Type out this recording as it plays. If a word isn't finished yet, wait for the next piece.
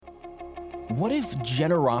What if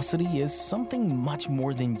generosity is something much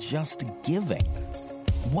more than just giving?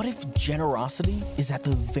 What if generosity is at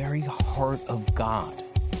the very heart of God?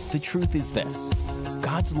 The truth is this: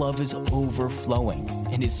 God's love is overflowing,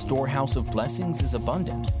 and His storehouse of blessings is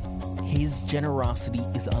abundant. His generosity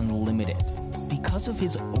is unlimited. Because of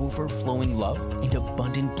His overflowing love and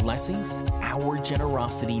abundant blessings, our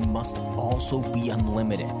generosity must also be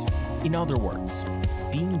unlimited. In other words,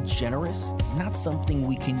 being generous is not something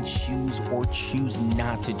we can choose or choose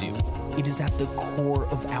not to do. It is at the core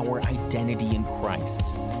of our identity in Christ.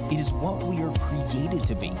 It is what we are created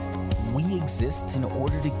to be. We exist in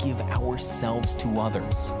order to give ourselves to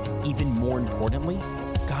others. Even more importantly,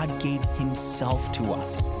 God gave Himself to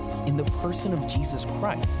us in the person of Jesus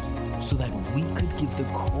Christ so that we could give the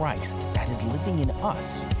Christ that is living in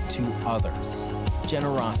us to others.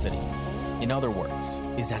 Generosity, in other words,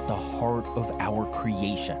 is at the heart of our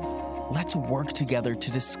creation. Let's work together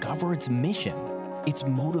to discover its mission, its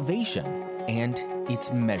motivation, and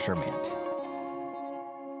its measurement.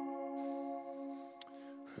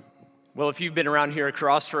 Well, if you've been around here at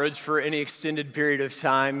Crossroads for any extended period of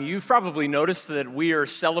time, you've probably noticed that we are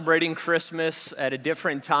celebrating Christmas at a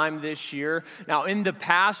different time this year. Now, in the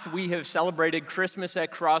past, we have celebrated Christmas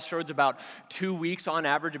at Crossroads about 2 weeks on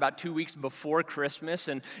average, about 2 weeks before Christmas.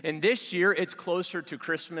 And this year, it's closer to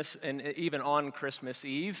Christmas and even on Christmas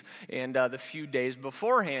Eve and the few days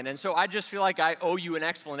beforehand. And so I just feel like I owe you an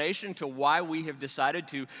explanation to why we have decided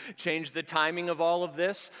to change the timing of all of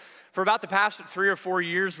this. For about the past 3 or 4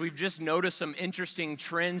 years, we've just noticed some interesting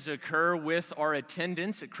trends occur with our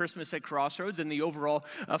attendance at Christmas at Crossroads and the overall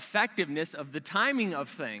effectiveness of the timing of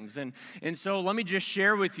things. And so let me just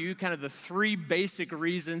share with you kind of the 3 basic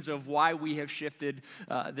reasons of why we have shifted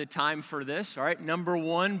the time for this. All right, number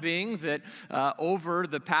 1 being that over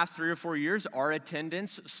the past 3 or 4 years, our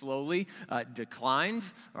attendance slowly declined.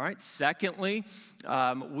 All right, secondly,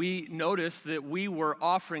 we noticed that we were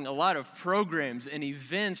offering a lot of programs and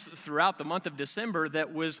events throughout the month of December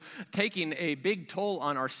that was taking a big toll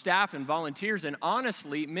on our staff and volunteers. And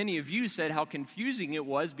honestly, many of you said how confusing it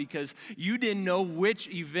was because you didn't know which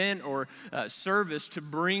event or service to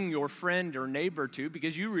bring your friend or neighbor to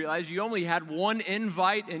because you realized you only had one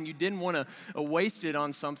invite and you didn't want to waste it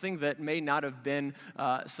on something that may not have been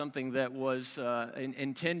something that was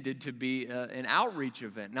intended to be an outreach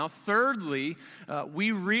event. Now, thirdly,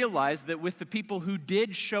 we realized that with the people who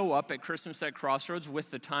did show up at Christmas at Crossroads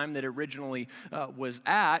with the time that originally was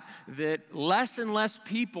at, that less and less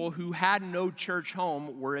people who had no church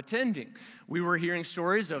home were attending. We were hearing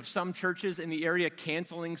stories of some churches in the area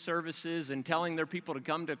canceling services and telling their people to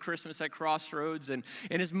come to Christmas at Crossroads. And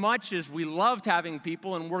as much as we loved having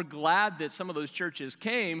people and we're glad that some of those churches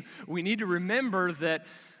came, we need to remember that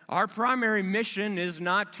our primary mission is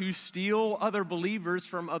not to steal other believers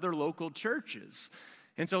from other local churches.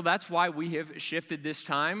 And so that's why we have shifted this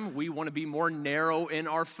time. We want to be more narrow in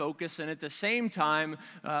our focus, and at the same time,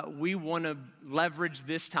 we want to leverage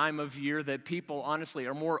this time of year that people honestly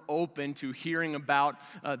are more open to hearing about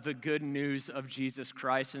the good news of Jesus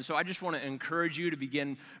Christ. And so I just want to encourage you to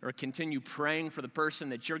begin or continue praying for the person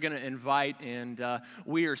that you're going to invite, and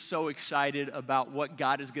we are so excited about what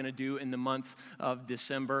God is going to do in the month of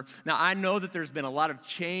December. Now, I know that there's been a lot of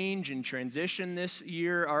change and transition this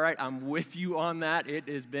year, all right? I'm with you on that. It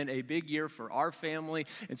has been a big year for our family,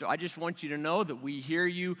 and so I just want you to know that we hear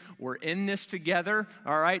you. We're in this together,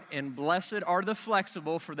 all right? And blessed are the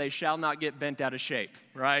flexible, for they shall not get bent out of shape,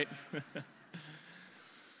 right?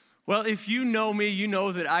 Well, if you know me, you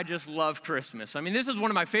know that I just love Christmas. I mean, this is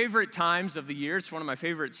one of my favorite times of the year. It's one of my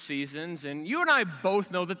favorite seasons, and you and I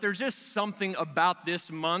both know that there's just something about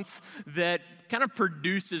this month that kind of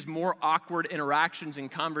produces more awkward interactions and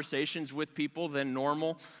conversations with people than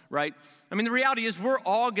normal, right? I mean, the reality is we're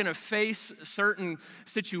all going to face certain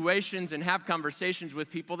situations and have conversations with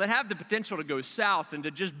people that have the potential to go south and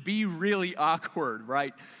to just be really awkward,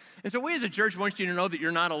 right? And so we as a church want you to know that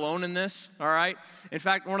you're not alone in this, all right? In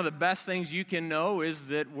fact, one of the best things you can know is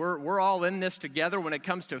that we're all in this together when it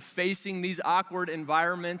comes to facing these awkward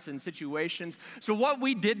environments and situations. So what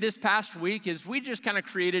we did this past week is we just kind of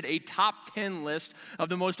created a top 10 list of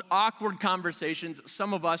the most awkward conversations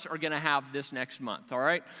some of us are going to have this next month, all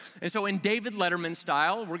right? And so in David Letterman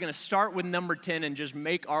style, we're going to start with number 10 and just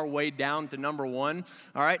make our way down to number 1,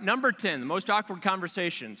 all right? Number 10, the most awkward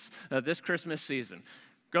conversations this Christmas season.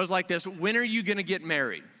 Goes like this: when are you going to get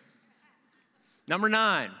married? Number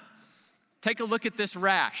 9, take a look at this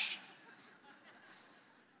rash.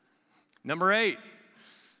 Number 8,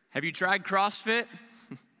 have you tried CrossFit?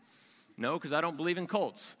 No, because I don't believe in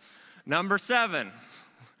cults. Number 7,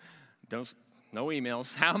 No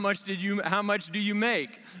emails. How much do you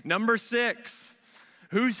make? Number 6,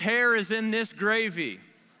 whose hair is in this gravy?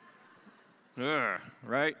 Ugh,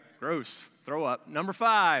 right? Gross. Throw up. Number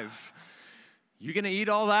 5, you gonna eat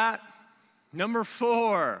all that? Number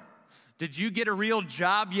 4, did you get a real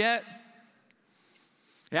job yet?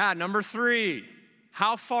 Yeah, number 3,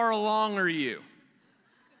 how far along are you?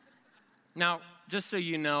 Now, just so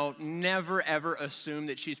you know, never ever assume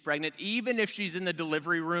that she's pregnant, even if she's in the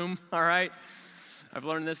delivery room, all right? I've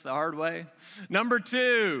learned this the hard way. Number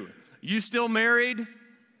 2, you still married?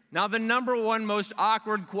 Now, the number 1 most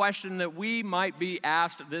awkward question that we might be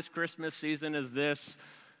asked this Christmas season is this: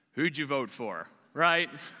 who'd you vote for, right?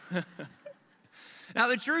 Now,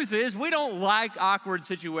 the truth is, we don't like awkward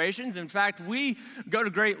situations. In fact, we go to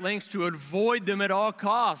great lengths to avoid them at all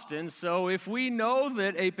costs. And so if we know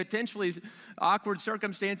that a potentially awkward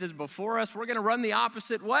circumstance is before us, we're going to run the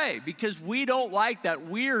opposite way because we don't like that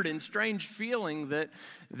weird and strange feeling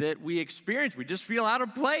that we experience. We just feel out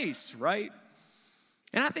of place, right?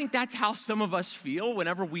 And I think that's how some of us feel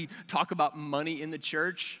whenever we talk about money in the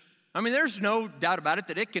church. I mean, there's no doubt about it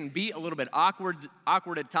that it can be a little bit awkward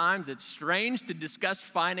at times. It's strange to discuss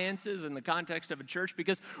finances in the context of a church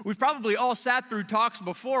because we've probably all sat through talks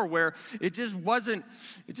before where it just wasn't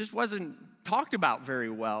talked about very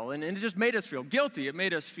well, and it just made us feel guilty. It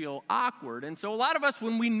made us feel awkward. And so a lot of us,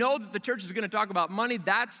 when we know that the church is going to talk about money,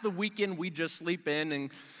 that's the weekend we just sleep in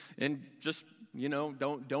and just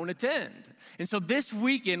don't attend. And so this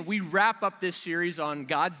weekend, we wrap up this series on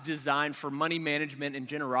God's design for money management and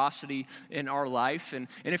generosity in our life. And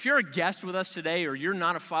if you're a guest with us today or you're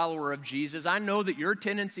not a follower of Jesus, I know that your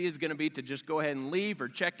tendency is going to be to just go ahead and leave or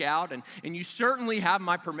check out. And you certainly have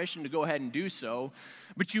my permission to go ahead and do so.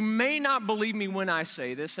 But you may not believe me when I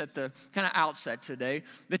say this at the kind of outset today,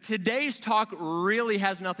 that today's talk really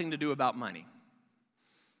has nothing to do about money.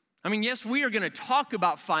 I mean, yes, we are going to talk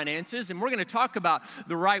about finances, and we're going to talk about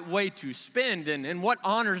the right way to spend and what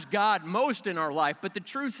honors God most in our life. But the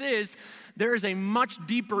truth is, there is a much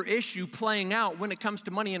deeper issue playing out when it comes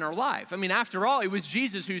to money in our life. I mean, after all, it was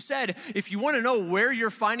Jesus who said, if you want to know where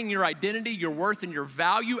you're finding your identity, your worth, and your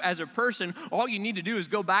value as a person, all you need to do is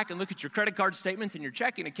go back and look at your credit card statements and your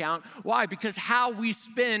checking account. Why? Because how we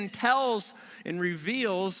spend tells and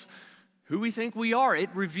reveals who we think we are. It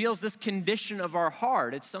reveals this condition of our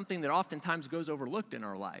heart. It's something that oftentimes goes overlooked in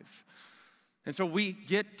our life. And so we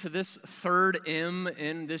get to this third M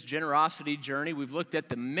in this generosity journey. We've looked at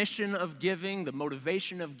the mission of giving, the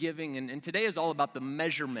motivation of giving, and today is all about the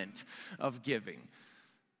measurement of giving.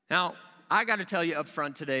 Now, I got to tell you up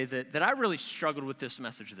front today that I really struggled with this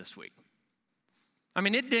message this week. I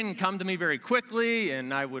mean, it didn't come to me very quickly,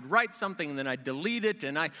 and I would write something, and then I'd delete it,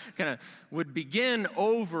 and I kind of would begin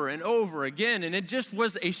over and over again, and it just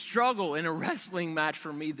was a struggle and a wrestling match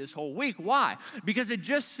for me this whole week. Why? Because it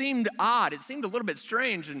just seemed odd. It seemed a little bit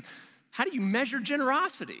strange, and how do you measure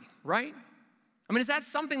generosity, right? I mean, is that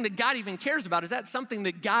something that God even cares about? Is that something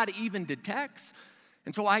that God even detects?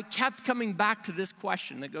 And so I kept coming back to this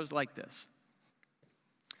question that goes like this.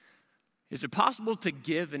 Is it possible to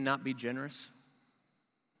give and not be generous?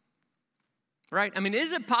 Right? I mean,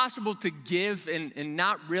 is it possible to give and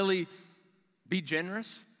not really be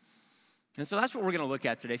generous? And so that's what we're going to look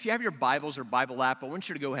at today. If you have your Bibles or Bible app, I want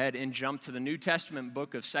you to go ahead and jump to the New Testament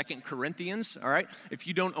book of 2 Corinthians, all right? If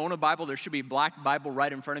you don't own a Bible, there should be a black Bible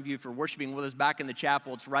right in front of you. If you're worshiping with us back in the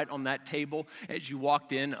chapel, it's right on that table as you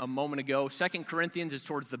walked in a moment ago. 2 Corinthians is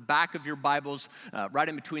towards the back of your Bibles, right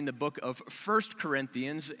in between the book of 1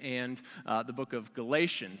 Corinthians and the book of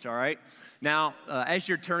Galatians, all right? Now, as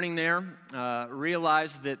you're turning there,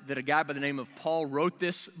 realize that a guy by the name of Paul wrote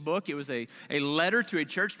this book. It was a letter to a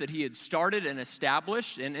church that he had started and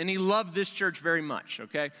established, and he loved this church very much,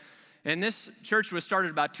 okay? And this church was started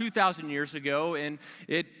about 2,000 years ago, and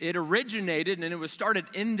it originated and it was started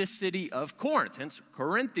in the city of Corinth, hence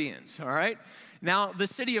Corinthians, all right? Now, the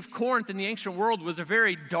city of Corinth in the ancient world was a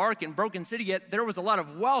very dark and broken city, yet there was a lot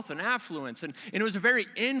of wealth and affluence, and it was a very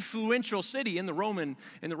influential city in the Roman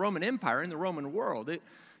Empire, in the Roman world.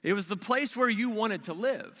 It was the place where you wanted to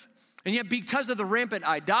live. And yet because of the rampant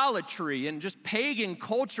idolatry and just pagan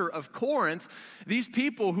culture of Corinth, these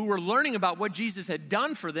people who were learning about what Jesus had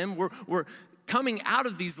done for them were coming out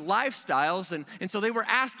of these lifestyles, and so they were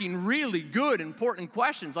asking really good, important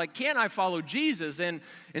questions like, can I follow Jesus and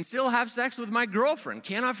still have sex with my girlfriend?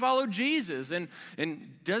 Can I follow Jesus? And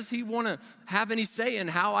does he want to have any say in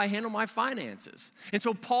how I handle my finances? And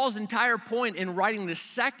so Paul's entire point in writing the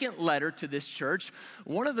second letter to this church,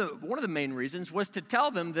 one of the main reasons was to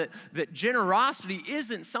tell them that generosity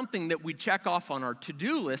isn't something that we check off on our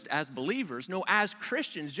to-do list as believers. No, as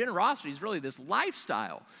Christians, generosity is really this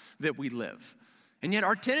lifestyle that we live. And yet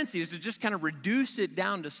our tendency is to just kind of reduce it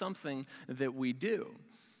down to something that we do.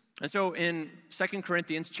 And so in 2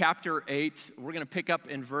 Corinthians chapter 8, we're going to pick up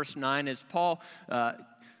in verse 9 as Paul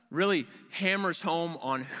really hammers home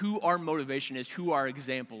on who our motivation is, who our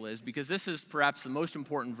example is, because this is perhaps the most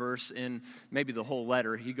important verse in maybe the whole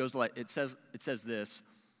letter. He goes like, it says this,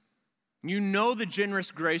 "You know the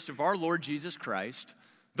generous grace of our Lord Jesus Christ.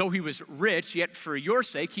 Though he was rich, yet for your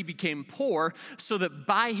sake he became poor, so that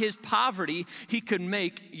by his poverty he could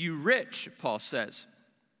make you rich," Paul says.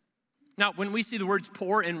 Now, when we see the words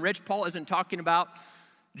poor and rich, Paul isn't talking about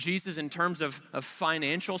Jesus in terms of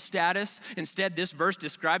financial status. Instead, this verse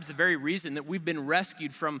describes the very reason that we've been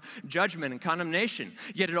rescued from judgment and condemnation.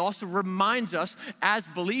 Yet it also reminds us as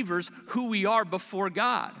believers who we are before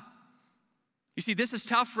God. You see, this is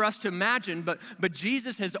tough for us to imagine, but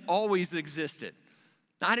Jesus has always existed.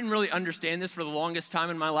 Now, I didn't really understand this for the longest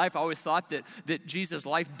time in my life. I always thought that Jesus'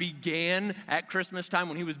 life began at Christmas time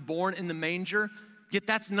when he was born in the manger. Yet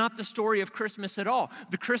that's not the story of Christmas at all.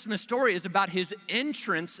 The Christmas story is about his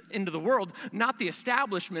entrance into the world, not the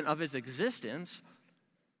establishment of his existence.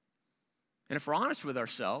 And if we're honest with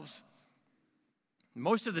ourselves,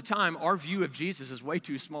 most of the time our view of Jesus is way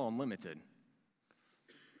too small and limited.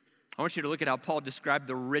 I want you to look at how Paul described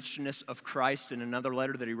the richness of Christ in another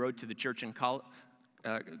letter that he wrote to the church in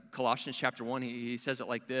Colossians chapter 1, he says it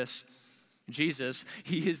like this: Jesus,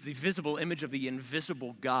 he is the visible image of the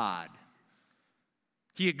invisible God.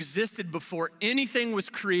 He existed before anything was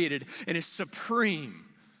created and is supreme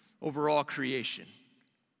over all creation.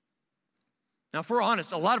 Now, if we're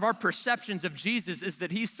honest, a lot of our perceptions of Jesus is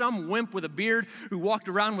that he's some wimp with a beard who walked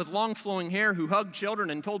around with long flowing hair, who hugged children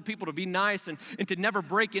and told people to be nice and to never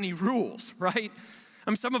break any rules, right?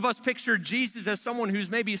 Some of us picture Jesus as someone who's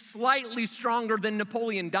maybe slightly stronger than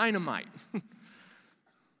Napoleon Dynamite.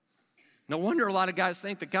 No wonder a lot of guys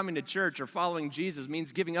think that coming to church or following Jesus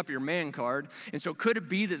means giving up your man card. And so could it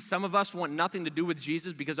be that some of us want nothing to do with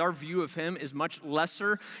Jesus because our view of him is much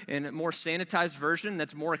lesser and a more sanitized version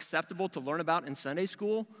that's more acceptable to learn about in Sunday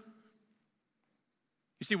school?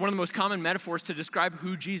 You see, one of the most common metaphors to describe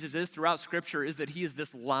who Jesus is throughout Scripture is that he is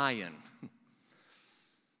this lion.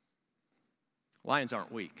 Lions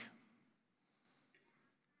aren't weak.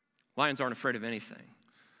 Lions aren't afraid of anything.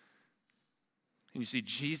 And you see,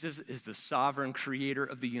 Jesus is the sovereign creator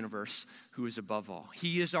of the universe who is above all.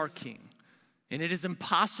 He is our king. And it is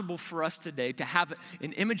impossible for us today to have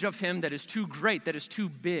an image of him that is too great, that is too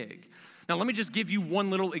big. Now, let me just give you one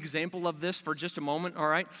little example of this for just a moment, all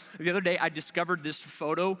right? The other day, I discovered this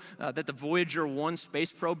photo that the Voyager 1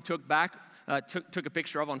 space probe took a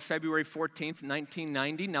picture of on February 14th,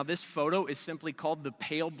 1990. Now, this photo is simply called the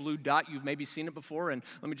pale blue dot. You've maybe seen it before, and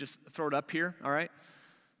let me just throw it up here, all right?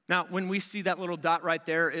 Now, when we see that little dot right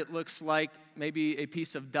there, it looks like maybe a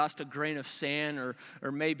piece of dust, a grain of sand, or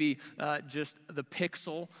maybe just the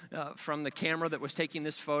pixel from the camera that was taking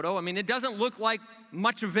this photo. I mean, it doesn't look like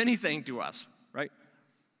much of anything to us, right?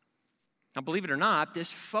 Now, believe it or not,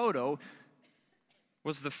 this photo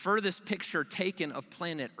was the furthest picture taken of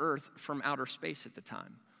planet Earth from outer space at the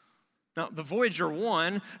time. Now, the Voyager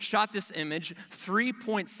 1 shot this image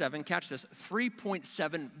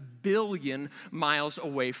 3.7 billion miles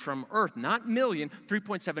away from Earth. Not million,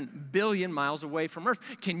 3.7 billion miles away from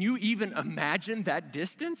Earth. Can you even imagine that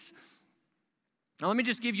distance? Now, let me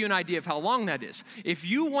just give you an idea of how long that is. If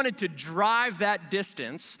you wanted to drive that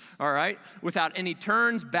distance, all right, without any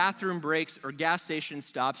turns, bathroom breaks, or gas station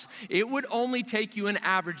stops, it would only take you an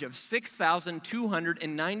average of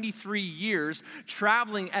 6,293 years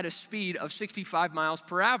traveling at a speed of 65 miles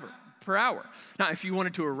per hour. Now, if you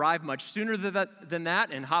wanted to arrive much sooner than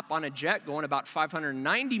that and hop on a jet going about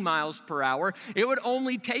 590 miles per hour, it would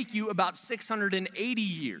only take you about 680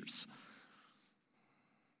 years.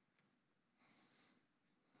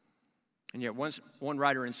 And yet one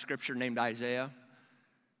writer in Scripture named Isaiah,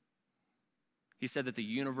 he said that the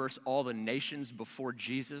universe, all the nations before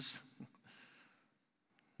Jesus,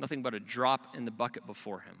 nothing but a drop in the bucket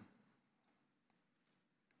before him.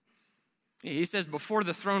 He says before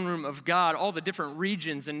the throne room of God, all the different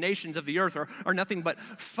regions and nations of the earth are nothing but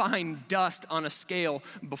fine dust on a scale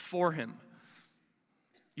before him.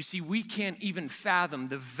 You see, we can't even fathom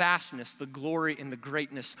the vastness, the glory, and the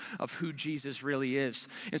greatness of who Jesus really is.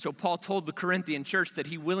 And so Paul told the Corinthian church that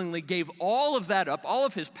he willingly gave all of that up, all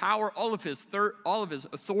of his power, all of his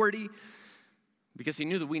authority, because he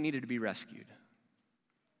knew that we needed to be rescued.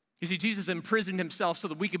 You see, Jesus imprisoned himself so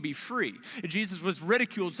that we could be free. Jesus was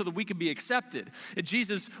ridiculed so that we could be accepted.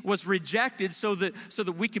 Jesus was rejected so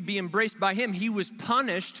that we could be embraced by him. He was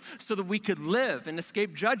punished so that we could live and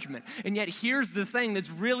escape judgment. And yet here's the thing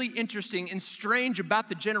that's really interesting and strange about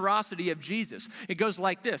the generosity of Jesus. It goes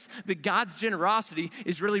like this, that God's generosity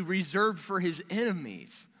is really reserved for his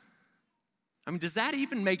enemies. I mean, does that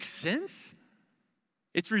even make sense?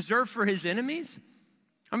 It's reserved for his enemies?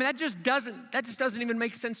 I mean, that just doesn't even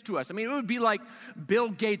make sense to us. I mean, it would be like Bill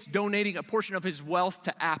Gates donating a portion of his wealth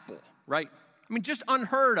to Apple, right? I mean, just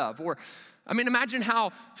unheard of. Or, I mean, imagine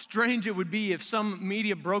how strange it would be if some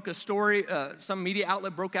media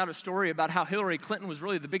outlet broke out a story about how Hillary Clinton was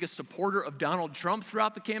really the biggest supporter of Donald Trump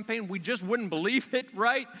throughout the campaign. We just wouldn't believe it,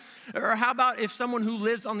 right? Or how about if someone who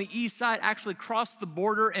lives on the east side actually crossed the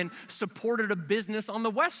border and supported a business on the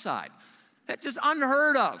west side? That's just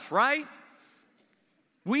unheard of, right?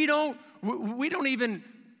 We don't even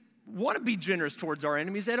want to be generous towards our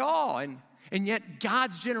enemies at all. And yet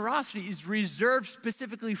God's generosity is reserved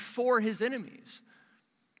specifically for his enemies.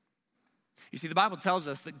 You see, the Bible tells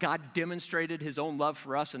us that God demonstrated his own love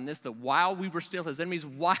for us in this, that while we were still his enemies,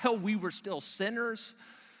 while we were still sinners,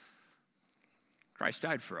 Christ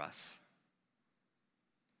died for us.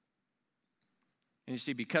 And you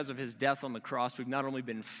see, because of his death on the cross, we've not only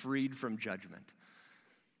been freed from judgment,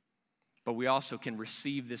 but we also can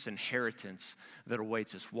receive this inheritance that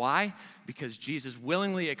awaits us. Why? Because Jesus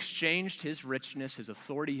willingly exchanged his richness, his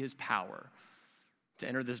authority, his power to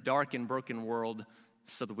enter this dark and broken world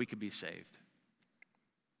so that we could be saved.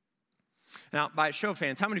 Now, by a show of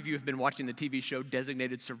hands, how many of you have been watching the TV show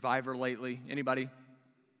Designated Survivor lately? Anybody?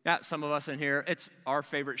 Yeah, some of us in here. It's our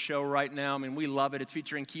favorite show right now. I mean, we love it. It's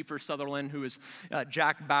featuring Kiefer Sutherland, who is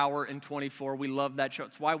Jack Bauer in 24. We love that show.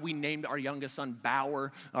 It's why we named our youngest son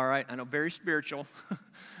Bauer. All right, I know, very spiritual.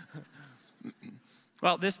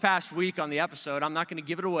 Well, this past week on the episode, I'm not going to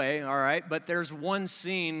give it away, all right, but there's one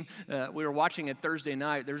scene, we were watching it Thursday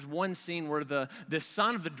night, there's one scene where the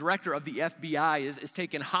son of the director of the FBI is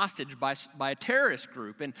taken hostage by a terrorist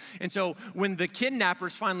group. And so when the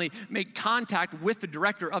kidnappers finally make contact with the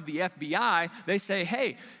director of the FBI, they say,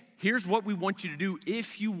 hey, here's what we want you to do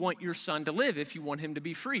if you want your son to live, if you want him to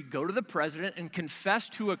be free. Go to the president and confess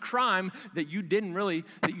to a crime that you didn't really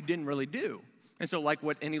do. And so like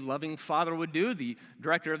what any loving father would do, the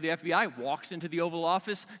director of the FBI walks into the Oval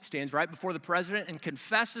Office, stands right before the president, and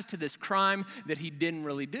confesses to this crime that he didn't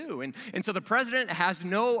really do. And so the president has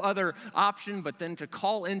no other option but then to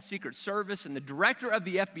call in Secret Service, and the director of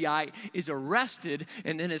the FBI is arrested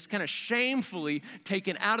and then is kind of shamefully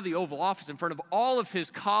taken out of the Oval Office in front of all of his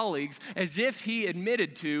colleagues as if he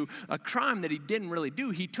admitted to a crime that he didn't really do.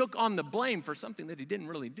 He took on the blame for something that he didn't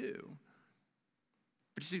really do.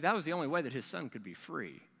 But you see, that was the only way that his son could be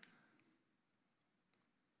free.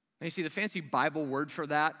 And you see, the fancy Bible word for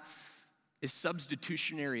that is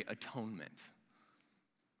substitutionary atonement.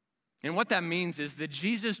 And what that means is that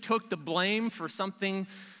Jesus took the blame for something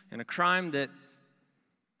and a crime that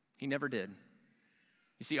he never did.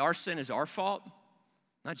 You see, our sin is our fault,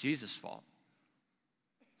 not Jesus' fault.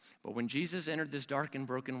 But when Jesus entered this dark and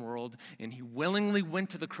broken world and he willingly went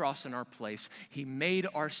to the cross in our place, he made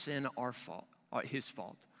our sin our fault. His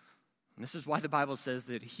fault. And this is why the Bible says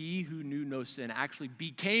that he who knew no sin actually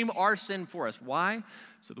became our sin for us. Why?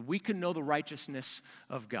 So that we can know the righteousness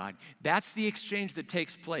of God. That's the exchange that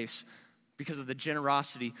takes place because of the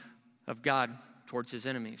generosity of God towards his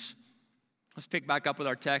enemies. Let's pick back up with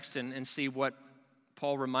our text and see what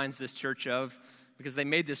Paul reminds this church of, because they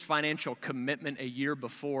made this financial commitment a year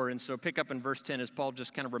before. And so pick up in verse 10 as Paul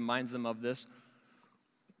just kind of reminds them of this.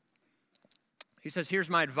 He says, here's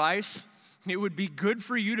my advice. It would be good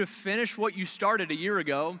for you to finish what you started a year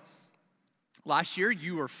ago. Last year,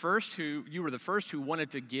 you were the first who wanted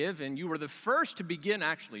to give, and you were the first to begin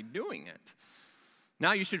actually doing it.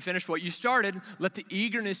 Now you should finish what you started. Let the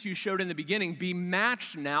eagerness you showed in the beginning be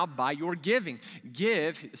matched now by your giving.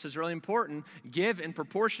 Give, this is really important, give in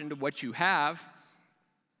proportion to what you have.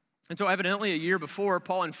 And so evidently a year before,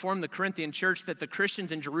 Paul informed the Corinthian church that the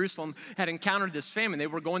Christians in Jerusalem had encountered this famine. They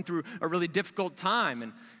were going through a really difficult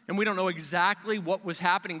time. And we don't know exactly what was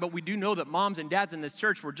happening, but we do know that moms and dads in this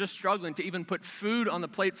church were just struggling to even put food on the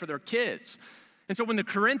plate for their kids. And so when the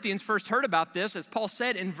Corinthians first heard about this, as Paul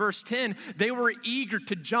said in verse 10, they were eager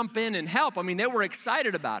to jump in and help. I mean, they were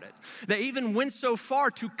excited about it. They even went so far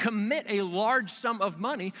to commit a large sum of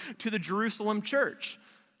money to the Jerusalem church.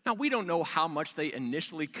 Now, we don't know how much they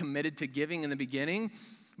initially committed to giving in the beginning,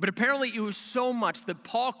 but apparently it was so much that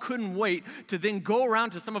Paul couldn't wait to then go around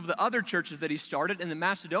to some of the other churches that he started in the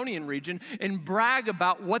Macedonian region and brag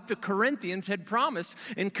about what the Corinthians had promised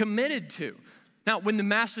and committed to. Now, when the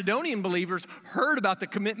Macedonian believers heard about the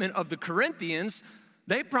commitment of the Corinthians,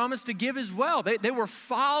 they promised to give as well. They were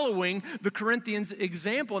following the Corinthians'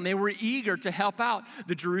 example, and they were eager to help out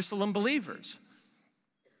the Jerusalem believers.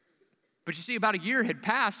 But you see, about a year had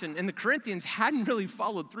passed, and the Corinthians hadn't really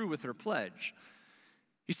followed through with their pledge.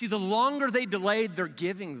 You see, the longer they delayed their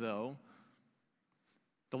giving, though,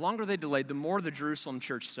 the longer they delayed, the more the Jerusalem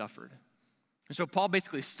church suffered. And so Paul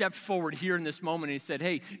basically stepped forward here in this moment and he said,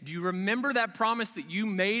 hey, do you remember that promise that you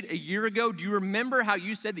made a year ago? Do you remember how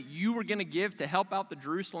you said that you were going to give to help out the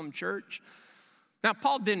Jerusalem church? Now,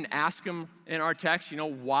 Paul didn't ask them in our text,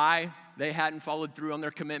 why they hadn't followed through on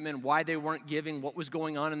their commitment, why they weren't giving, what was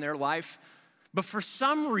going on in their life. But for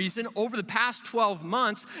some reason, over the past 12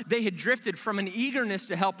 months, they had drifted from an eagerness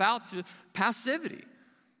to help out to passivity.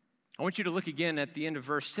 I want you to look again at the end of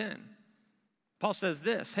verse 10. Paul says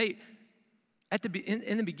this, hey,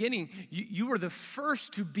 in the beginning, you were the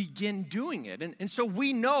first to begin doing it. And so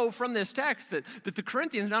we know from this text that the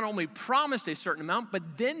Corinthians not only promised a certain amount,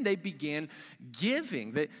 but then they began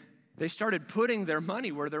giving. They started putting their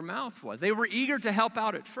money where their mouth was. They were eager to help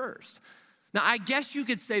out at first. Now, I guess you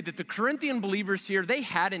could say that the Corinthian believers here, they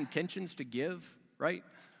had intentions to give, right?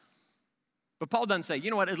 But Paul doesn't say,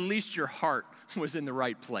 at least your heart was in the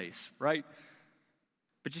right place, right?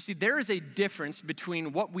 But you see, there is a difference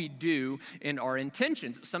between what we do and our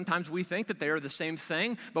intentions. Sometimes we think that they are the same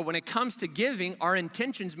thing, but when it comes to giving, our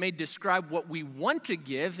intentions may describe what we want to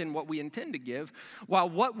give and what we intend to give, while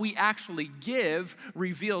what we actually give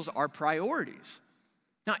reveals our priorities.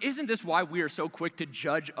 Now, isn't this why we are so quick to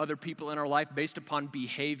judge other people in our life based upon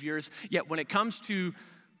behaviors? Yet when it comes to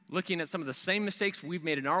looking at some of the same mistakes we've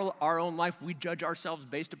made in our own life, we judge ourselves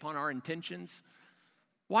based upon our intentions?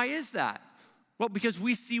 Why is that? Well, because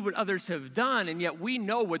we see what others have done, and yet we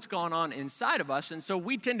know what's gone on inside of us, and so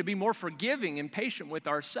we tend to be more forgiving and patient with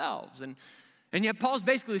ourselves. And yet Paul's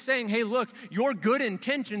basically saying, hey, look, your good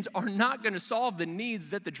intentions are not going to solve the needs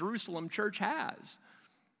that the Jerusalem church has.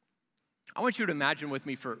 I want you to imagine with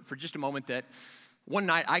me for just a moment that one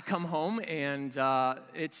night I come home, and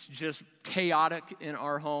it's just chaotic in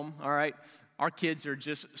our home, all right? Our kids are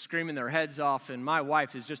just screaming their heads off, and my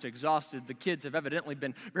wife is just exhausted. The kids have evidently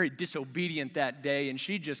been very disobedient that day, and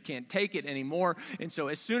she just can't take it anymore. And so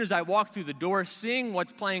as soon as I walk through the door, seeing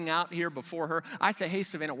what's playing out here before her, I say, hey,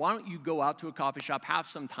 Savannah, why don't you go out to a coffee shop, have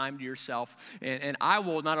some time to yourself, and I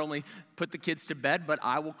will not only put the kids to bed, but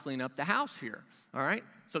I will clean up the house here, all right?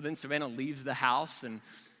 So then Savannah leaves the house, and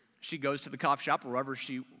she goes to the coffee shop, wherever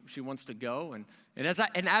she wants to go. And as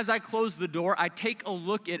I close the door, I take a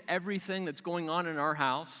look at everything that's going on in our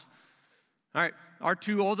house. All right, our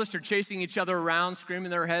two oldest are chasing each other around,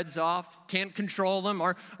 screaming their heads off. Can't control them.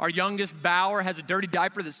 Our youngest, Bauer, has a dirty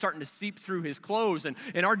diaper that's starting to seep through his clothes.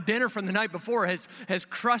 And our dinner from the night before has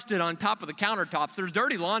crusted on top of the countertops. There's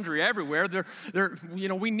dirty laundry everywhere.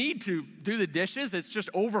 We need to do the dishes. It's just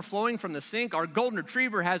overflowing from the sink. Our golden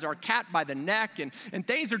retriever has our cat by the neck. And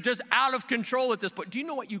things are just out of control at this point. Do you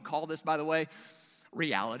know what you call this, by the way?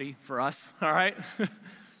 Reality for us, all right?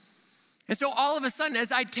 And so all of a sudden,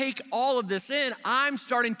 as I take all of this in, I'm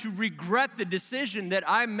starting to regret the decision that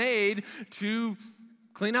I made to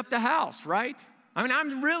clean up the house, right? I mean,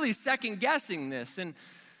 I'm really second guessing this. And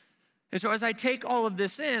so as I take all of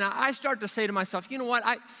this in, I start to say to myself, you know what?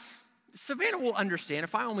 Savannah will understand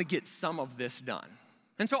if I only get some of this done.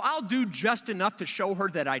 And so I'll do just enough to show her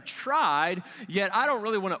that I tried, yet I don't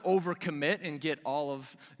really want to overcommit and get all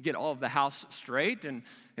of the house straight. And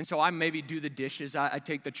so I maybe do the dishes. I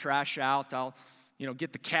take the trash out. I'll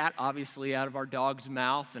get the cat, obviously, out of our dog's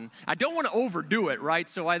mouth. And I don't want to overdo it, right?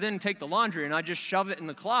 So I then take the laundry and I just shove it in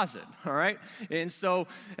the closet, all right?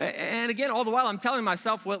 And again, all the while I'm telling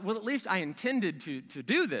myself, well, at least I intended to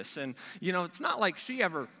do this. And, it's not like she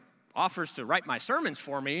ever offers to write my sermons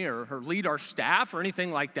for me or lead our staff or anything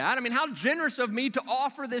like that. I mean, how generous of me to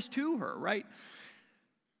offer this to her, right?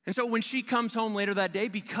 And so when she comes home later that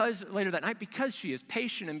night, because she is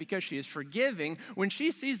patient and because she is forgiving, when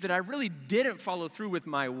she sees that I really didn't follow through with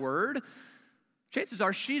my word, chances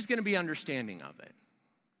are she's going to be understanding of it.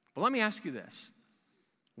 But let me ask you this.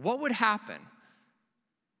 What would happen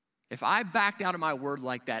if I backed out of my word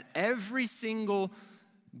like that every single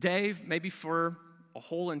day, maybe for a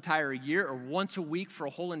whole entire year, or once a week for a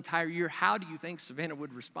whole entire year? How do you think Savannah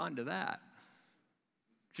would respond to that?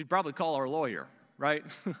 She'd probably call our lawyer, right?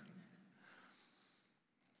 You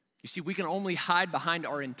see, we can only hide behind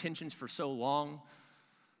our intentions for so long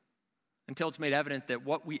until it's made evident that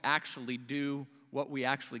what we actually do, what we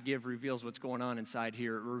actually give, reveals what's going on inside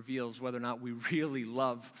here. It reveals whether or not we really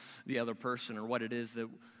love the other person or what it is that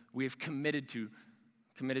we have committed to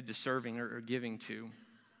serving or giving to.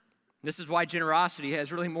 This is why generosity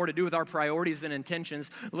has really more to do with our priorities than intentions.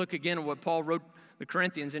 Look again at what Paul wrote the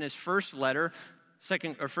Corinthians in his first letter,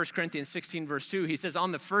 1 Corinthians 16, verse 2. He says,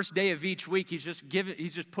 on the first day of each week, he's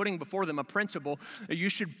just putting before them a principle that you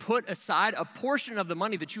should put aside a portion of the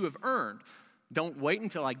money that you have earned. Don't wait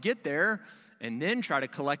until I get there and then try to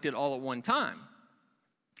collect it all at one time.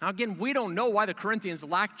 Now, again, we don't know why the Corinthians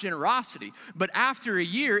lacked generosity, but after a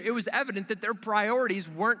year, it was evident that their priorities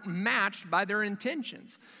weren't matched by their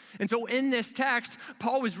intentions. And so in this text,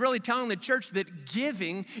 Paul was really telling the church that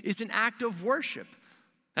giving is an act of worship.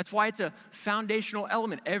 That's why it's a foundational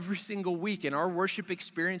element every single week in our worship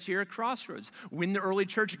experience here at Crossroads. When the early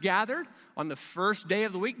church gathered on the first day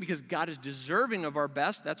of the week, because God is deserving of our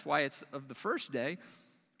best, that's why it's of the first day.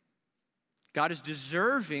 God is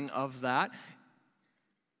deserving of that,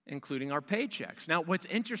 including our paychecks. Now, what's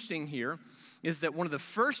interesting here is that one of the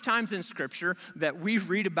first times in Scripture that we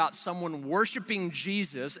read about someone worshiping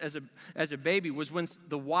Jesus as a baby was when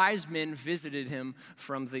the wise men visited him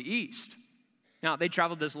from the east. Now, they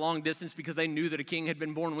traveled this long distance because they knew that a king had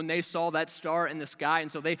been born when they saw that star in the sky,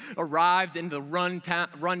 and so they arrived in the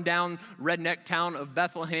run-down redneck town of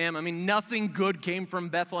Bethlehem. I mean, nothing good came from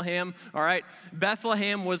Bethlehem, all right?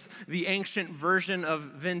 Bethlehem was the ancient version of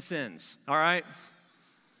Vincennes, all right?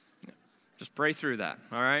 Just pray through that,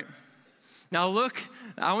 all right? Now look,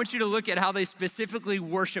 I want you to look at how they specifically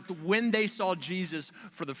worshiped when they saw Jesus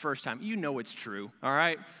for the first time. You know it's true, all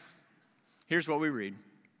right? Here's what we read.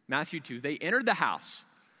 Matthew 2, they entered the house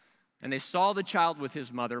and they saw the child with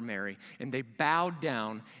his mother Mary, and they bowed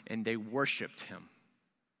down and they worshiped him.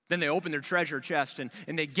 Then they opened their treasure chest and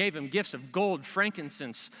they gave him gifts of gold,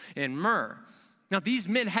 frankincense, and myrrh. Now, these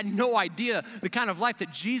men had no idea the kind of life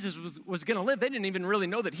that Jesus was going to live. They didn't even really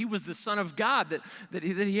know that he was the Son of God, that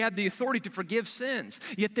he had the authority to forgive sins.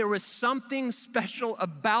 Yet there was something special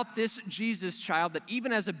about this Jesus child that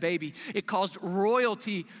even as a baby, it caused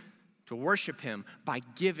royalty to worship him by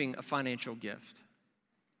giving a financial gift.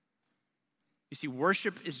 You see,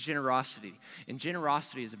 worship is generosity, and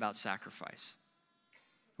generosity is about sacrifice.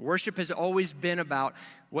 Worship has always been about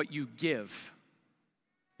what you give,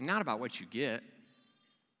 and not about what you get.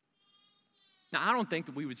 Now, I don't think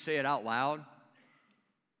that we would say it out loud,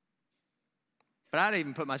 but I'd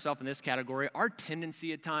even put myself in this category. Our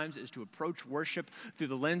tendency at times is to approach worship through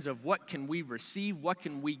the lens of what can we receive, what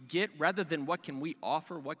can we get, rather than what can we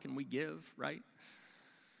offer, what can we give, right?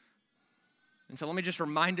 And so let me just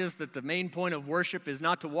remind us that the main point of worship is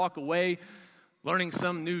not to walk away learning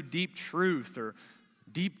some new deep truth or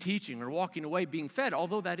deep teaching or walking away being fed,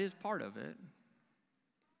 although that is part of it.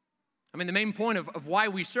 I mean, the main point of why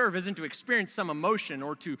we serve isn't to experience some emotion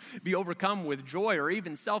or to be overcome with joy or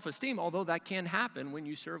even self-esteem, although that can happen when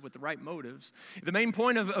you serve with the right motives. The main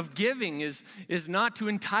point of giving is not to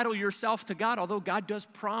entitle yourself to God, although God does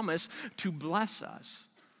promise to bless us.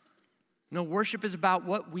 No, worship is about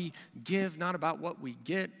what we give, not about what we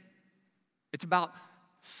get. It's about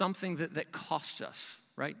something that costs us,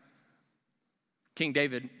 right? King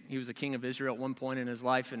David, he was a king of Israel at one point in his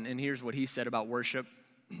life, and here's what he said about worship.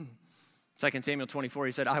 2 Samuel 24,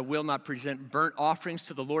 he said, I will not present burnt offerings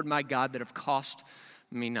to the Lord my God that have cost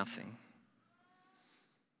me nothing.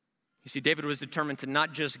 You see, David was determined to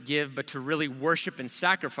not just give, but to really worship and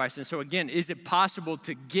sacrifice. And so again, is it possible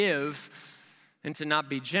to give and to not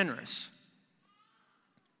be generous?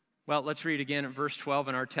 Well, let's read again at verse 12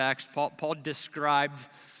 in our text. Paul described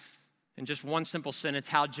in just one simple sentence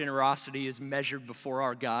how generosity is measured before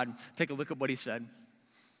our God. Take a look at what he said.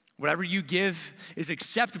 Whatever you give is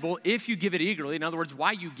acceptable if you give it eagerly. In other words,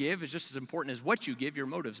 why you give is just as important as what you give. Your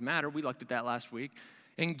motives matter. We looked at that last week.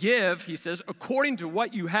 And give, he says, according to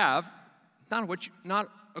what you have, not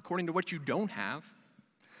according to what you don't have.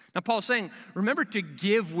 Now, Paul's saying, remember to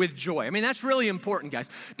give with joy. I mean, that's really important, guys.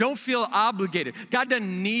 Don't feel obligated. God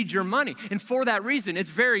doesn't need your money. And for that reason, it's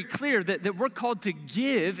very clear that we're called to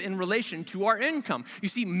give in relation to our income. You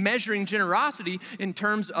see, measuring generosity in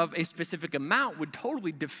terms of a specific amount would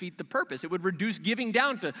totally defeat the purpose. It would reduce giving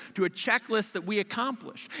down to a checklist that we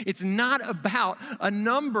accomplish. It's not about a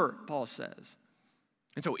number, Paul says.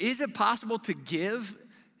 And so is it possible to give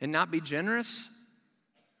and not be generous?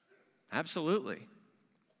 Absolutely.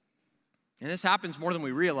 And this happens more than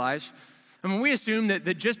we realize. I mean, we assume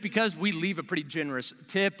that just because we leave a pretty generous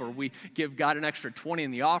tip or we give God an extra 20 in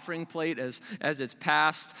the offering plate as it's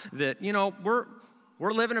passed, that, you know, we're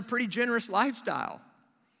living a pretty generous lifestyle.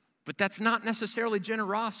 But that's not necessarily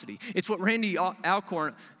generosity. It's what Randy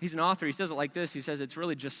Alcorn, he's an author, he says it like this. He says it's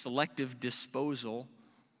really just selective disposal.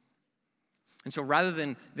 And so rather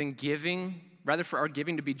than giving, rather for our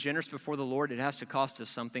giving to be generous before the Lord, it has to cost us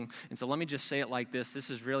something. And so let me just say it like this.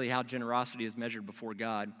 This is really how generosity is measured before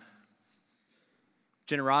God.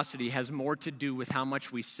 Generosity has more to do with how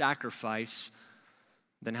much we sacrifice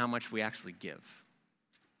than how much we actually give.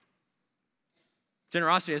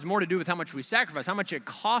 Generosity has more to do with how much we sacrifice, how much it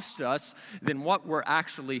costs us than what we're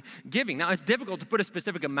actually giving. Now, it's difficult to put a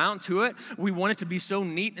specific amount to it. We want it to be so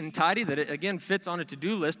neat and tidy that it, again, fits on a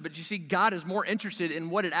to-do list. But you see, God is more interested in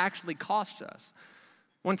what it actually costs us.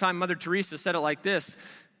 One time, Mother Teresa said it like this: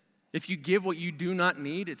 if you give what you do not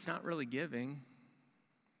need, it's not really giving.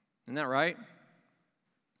 Isn't that right?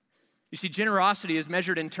 You see, generosity is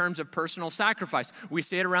measured in terms of personal sacrifice. We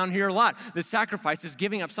say it around here a lot. The sacrifice is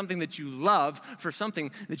giving up something that you love for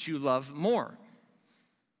something that you love more.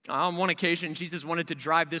 On one occasion, Jesus wanted to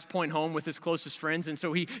drive this point home with his closest friends, and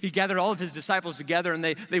so he gathered all of his disciples together, and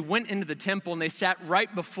they went into the temple, and they sat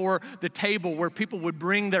right before the table where people would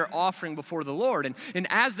bring their offering before the Lord. And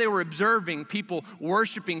as they were observing people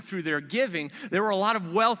worshiping through their giving, there were a lot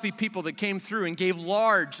of wealthy people that came through and gave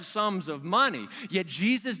large sums of money. Yet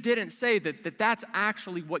Jesus didn't say that that's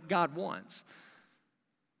actually what God wants.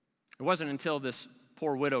 It wasn't until this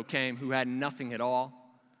poor widow came who had nothing at all.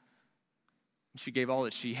 She gave all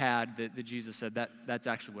that she had that Jesus said, that's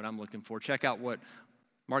actually what I'm looking for. Check out what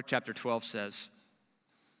Mark chapter 12 says.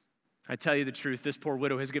 I tell you the truth, this poor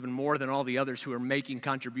widow has given more than all the others who are making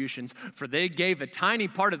contributions, for they gave a tiny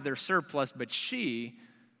part of their surplus, but she,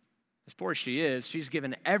 as poor as she is, she's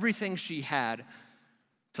given everything she had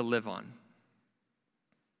to live on.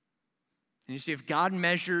 And you see, if God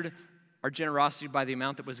measured our generosity by the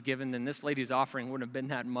amount that was given, then this lady's offering wouldn't have been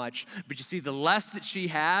that much. But you see, the less that she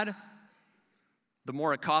had, the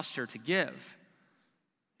more it cost her to give.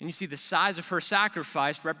 And you see, the size of her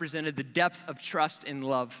sacrifice represented the depth of trust and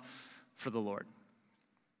love for the Lord.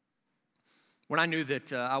 When I knew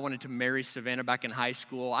that I wanted to marry Savannah back in high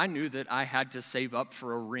school, I knew that I had to save up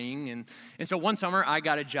for a ring. And so one summer, I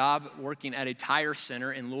got a job working at a tire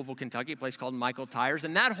center in Louisville, Kentucky, a place called Michael Tires.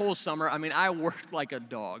 And that whole summer, I worked like a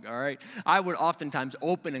dog, all right? I would oftentimes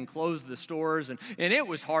open and close the stores, and it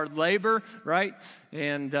was hard labor, right?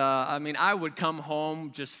 And I would come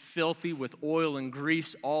home just filthy with oil and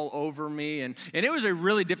grease all over me. And it was a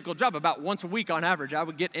really difficult job. About once a week on average, I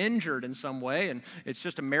would get injured in some way. And it's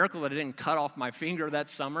just a miracle that I didn't cut off my finger that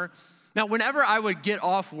summer. Now, whenever I would get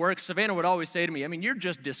off work, Savannah would always say to me, you're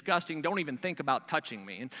just disgusting. Don't even think about touching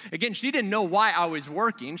me. And again, she didn't know why I was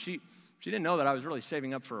working. She didn't know that I was really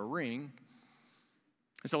saving up for a ring.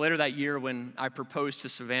 And so later that year when I proposed to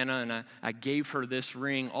Savannah and I gave her this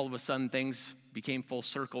ring, all of a sudden things became full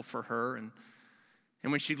circle for her. And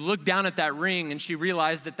when she looked down at that ring and she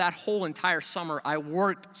realized that whole entire summer I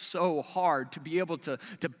worked so hard to be able to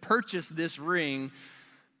purchase this ring,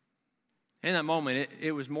 in that moment,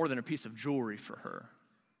 it was more than a piece of jewelry for her.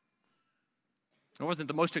 It wasn't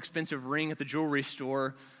the most expensive ring at the jewelry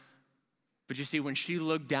store, but you see, when she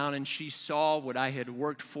looked down and she saw what I had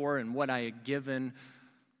worked for and what I had given,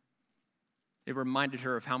 it reminded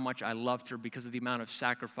her of how much I loved her because of the amount of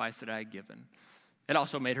sacrifice that I had given. It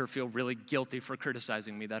also made her feel really guilty for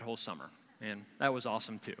criticizing me that whole summer, and that was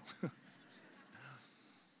awesome too.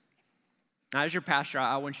 Now, as your pastor,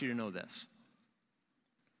 I want you to know this,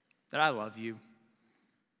 that I love you.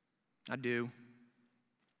 I do.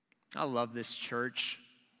 I love this church.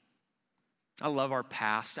 I love our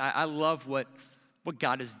past. I love what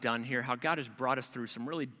God has done here, how God has brought us through some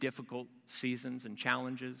really difficult seasons and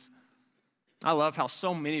challenges. I love how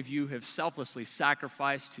so many of you have selflessly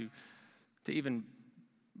sacrificed to even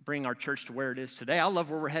bring our church to where it is today. I love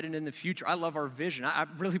where we're headed in the future. I love our vision. I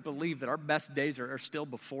really believe that our best days are still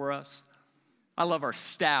before us. I love our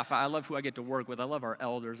staff. I love who I get to work with. I love our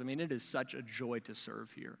elders. It is such a joy to serve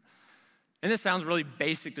here. And this sounds really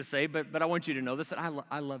basic to say, but I want you to know this, that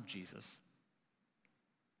I love Jesus.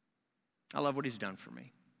 I love what he's done for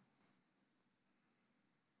me.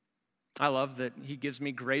 I love that he gives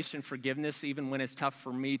me grace and forgiveness even when it's tough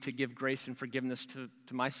for me to give grace and forgiveness to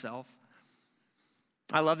myself.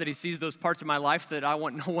 I love that he sees those parts of my life that I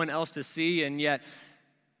want no one else to see, and yet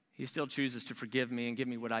he still chooses to forgive me and give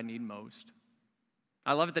me what I need most.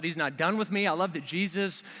 I love it that he's not done with me. I love that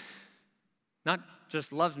Jesus not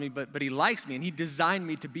just loves me, but he likes me, and he designed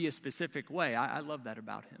me to be a specific way. I love that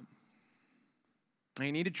about him. And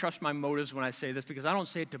you need to trust my motives when I say this, because I don't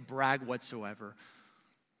say it to brag whatsoever.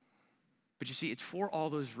 But you see, it's for all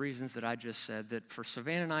those reasons that I just said, that for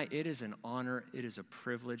Savannah and I, it is an honor, it is a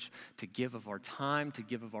privilege to give of our time, to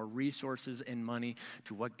give of our resources and money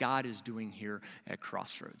to what God is doing here at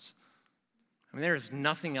Crossroads. There is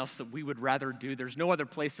nothing else that we would rather do. There's no other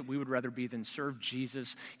place that we would rather be than serve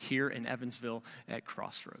Jesus here in Evansville at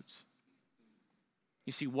Crossroads.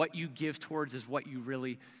 You see, what you give towards is what you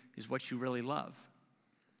really love.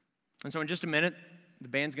 And so in just a minute, the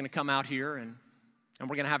band's going to come out here, and And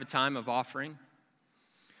we're going to have a time of offering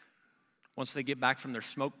once they get back from their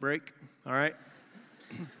smoke break, all right?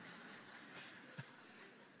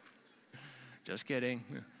 Just kidding.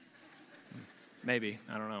 Maybe,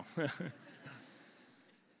 I don't know. But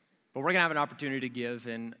we're going to have an opportunity to give.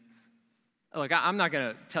 And look, I'm not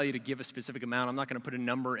going to tell you to give a specific amount. I'm not going to put a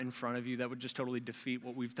number in front of you. That would just totally defeat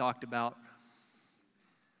what we've talked about.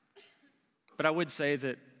 But I would say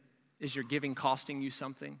that, is your giving costing you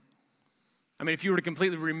something? I mean, if you were to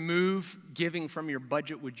completely remove giving from your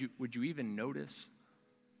budget, would you even notice?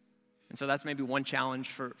 And so that's maybe one challenge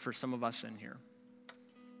for some of us in here.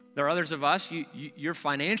 There are others of us, you're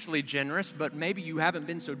financially generous, but maybe you haven't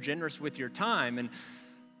been so generous with your time.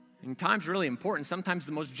 And time's really important. Sometimes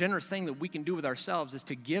the most generous thing that we can do with ourselves is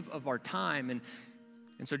to give of our time. And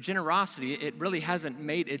so generosity, it really hasn't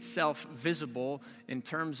made itself visible in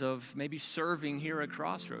terms of maybe serving here at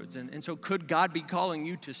Crossroads. And so could God be calling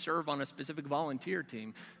you to serve on a specific volunteer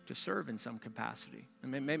team, to serve in some capacity?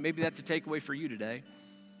 And maybe that's a takeaway for you today.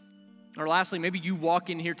 Or lastly, maybe you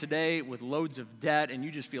walk in here today with loads of debt and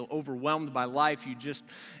you just feel overwhelmed by life.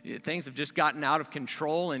 Things have just gotten out of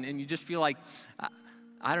control and you just feel like,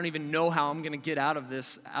 I don't even know how I'm going to get out of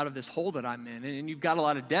this hole that I'm in. And you've got a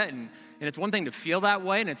lot of debt. And it's one thing to feel that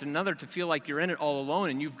way, and it's another to feel like you're in it all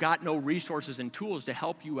alone and you've got no resources and tools to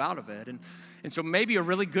help you out of it. And so maybe a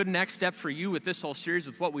really good next step for you with this whole series,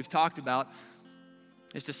 with what we've talked about,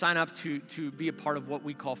 is to sign up to be a part of what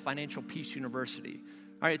we call Financial Peace University.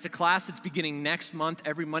 All right, it's a class that's beginning next month,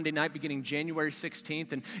 every Monday night, beginning January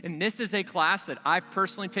 16th. And this is a class that I've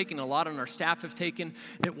personally taken, a lot on our staff have taken,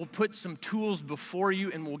 that will put some tools before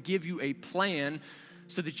you and will give you a plan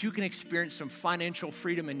so that you can experience some financial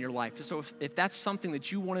freedom in your life. So if that's something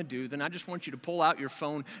that you want to do, then I just want you to pull out your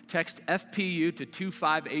phone, text FPU to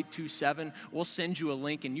 25827. We'll send you a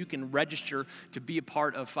link and you can register to be a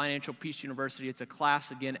part of Financial Peace University. It's a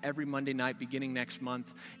class, again, every Monday night beginning next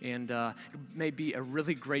month. And it may be a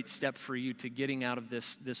really great step for you to getting out of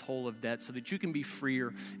this hole of debt so that you can be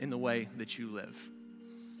freer in the way that you live.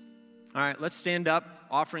 All right, let's stand up.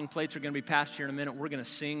 Offering plates are going to be passed here in a minute. We're going to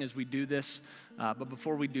sing as we do this. But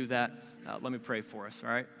before we do that, let me pray for us,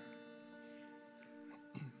 all right?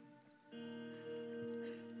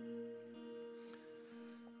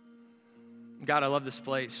 God, I love this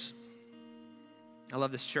place. I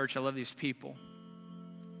love this church. I love these people.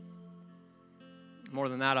 More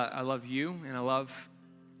than that, I love you, and I love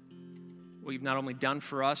what you've not only done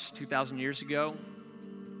for us 2,000 years ago,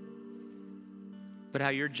 but how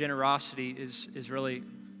your generosity is really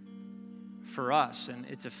for us. And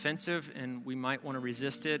it's offensive, and we might want to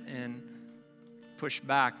resist it and push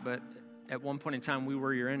back, but at one point in time, we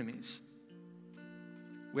were your enemies.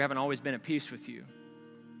 We haven't always been at peace with you.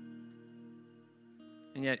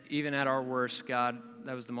 And yet, even at our worst, God,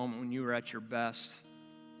 that was the moment when you were at your best.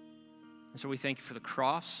 And so we thank you for the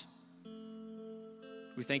cross.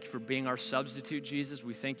 We thank you for being our substitute, Jesus.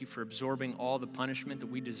 We thank you for absorbing all the punishment that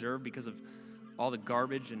we deserve because of all the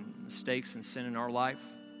garbage and mistakes and sin in our life.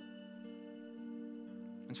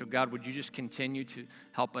 And so, God, would you just continue to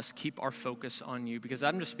help us keep our focus on you? Because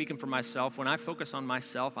I'm just speaking for myself. When I focus on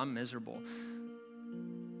myself, I'm miserable.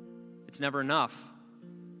 It's never enough.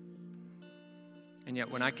 And yet,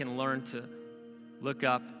 when I can learn to look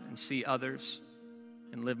up and see others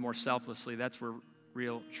and live more selflessly, that's where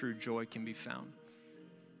real, true joy can be found.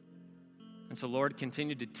 And so, Lord,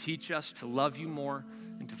 continue to teach us to love you more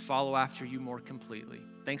and to follow after you more completely.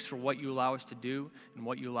 Thanks for what you allow us to do and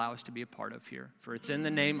what you allow us to be a part of here. For it's in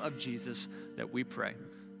the name of Jesus that we pray.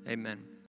 Amen.